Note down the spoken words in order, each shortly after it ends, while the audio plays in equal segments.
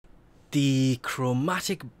The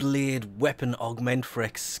Chromatic Blade weapon augment for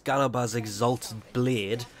Excalibur's Exalted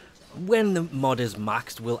Blade, when the mod is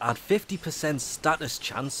maxed, will add 50% status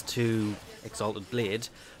chance to Exalted Blade,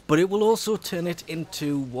 but it will also turn it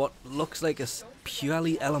into what looks like a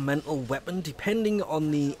purely elemental weapon depending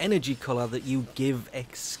on the energy colour that you give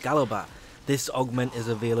Excalibur. This augment is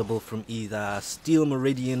available from either Steel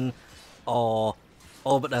Meridian or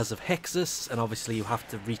Arbiters of Hexus, and obviously you have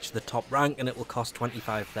to reach the top rank and it will cost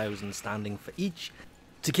 25,000 standing for each.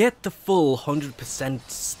 To get the full 100%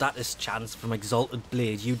 status chance from Exalted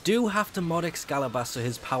Blade, you do have to mod Excalibur so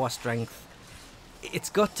his power strength, it's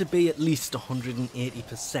got to be at least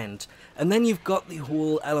 180%, and then you've got the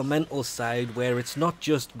whole elemental side where it's not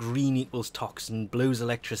just green equals toxin, blue is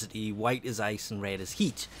electricity, white is ice and red is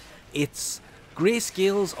heat. It's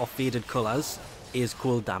grayscales or faded colours is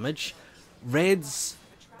cold damage, reds,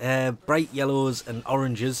 bright yellows and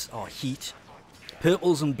oranges are heat,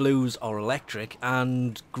 purples and blues are electric,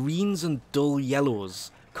 and greens and dull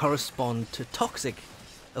yellows correspond to toxic.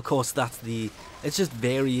 Of course it's just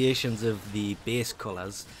variations of the base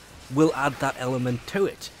colours will add that element to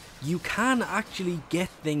it. You can actually get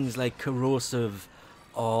things like corrosive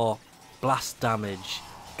or blast damage,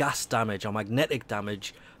 gas damage or magnetic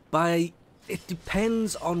damage by, it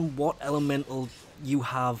depends on what elemental you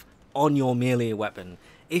have on your melee weapon.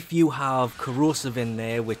 If you have corrosive in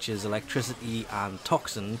there, which is electricity and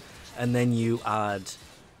toxin, and then you add,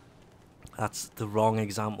 that's the wrong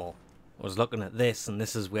example. I was looking at this and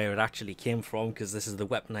this is where it actually came from because this is the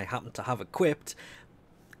weapon I happen to have equipped.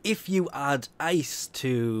 If you add ice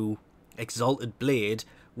to Exalted Blade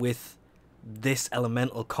with this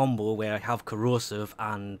elemental combo where I have corrosive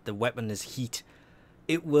and the weapon is heat,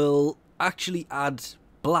 it will actually add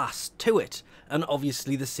blast to it, and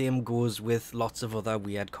obviously the same goes with lots of other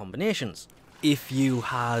weird combinations. If you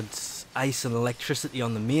had ice and electricity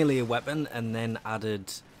on the melee weapon and then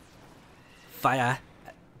added fire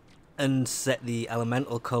and set the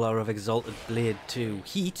elemental colour of Exalted Blade to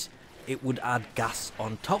heat, it would add gas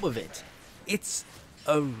on top of it. It's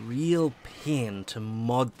a real pain to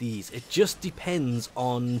mod these. It just depends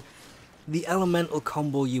on the elemental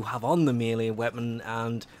combo you have on the melee weapon,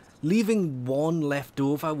 and leaving one left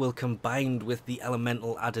over will combine with the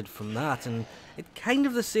elemental added from that, and it's kind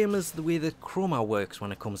of the same as the way that Chroma works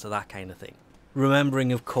when it comes to that kind of thing.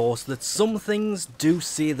 Remembering of course that some things do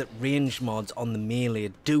say that range mods on the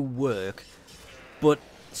melee do work, but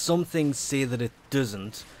some things say that it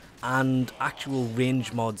doesn't, and actual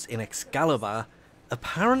range mods in Excalibur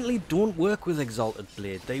apparently don't work with Exalted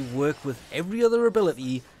Blade. They work with every other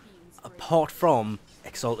ability apart from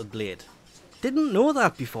Exalted Blade. Didn't know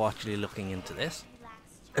that before actually looking into this.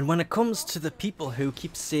 And when it comes to the people who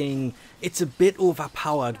keep saying it's a bit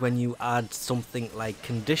overpowered when you add something like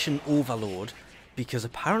Condition Overload, because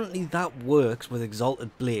apparently that works with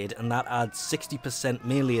Exalted Blade and that adds 60%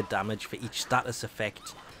 melee damage for each status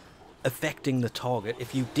effect affecting the target.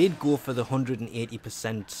 If you did go for the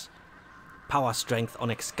 180% power strength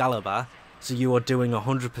on Excalibur, so you are doing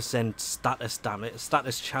 100%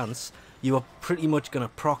 status chance, you are pretty much going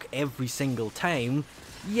to proc every single time.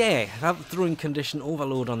 Yeah, throwing Condition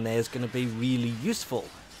Overload on there is going to be really useful.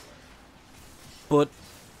 But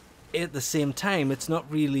at the same time, it's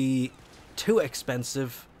not really too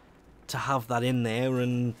expensive to have that in there,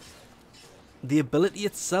 and the ability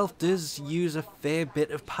itself does use a fair bit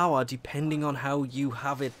of power depending on how you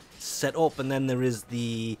have it set up, and then there is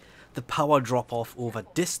the power drop off over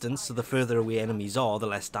distance, so the further away enemies are, the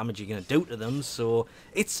less damage you're going to do to them, so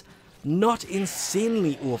it's not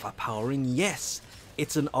insanely overpowering. Yes,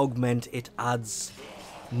 it's an augment, it adds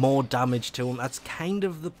more damage to them, that's kind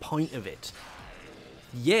of the point of it.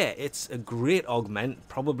 Yeah, it's a great augment,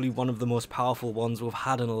 probably one of the most powerful ones we've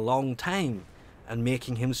had in a long time, and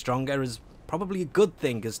making him stronger is probably a good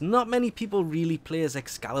thing, because not many people really play as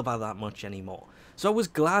Excalibur that much anymore. So I was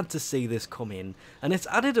glad to see this come in, and it's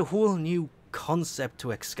added a whole new concept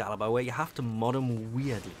to Excalibur where you have to mod him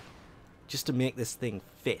weirdly, just to make this thing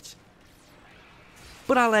fit.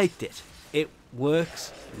 But I liked it. It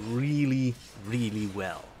works really, really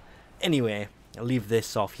well. Anyway, I'll leave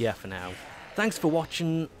this off here for now. Thanks for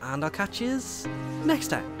watching, and I'll catch you next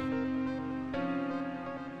time.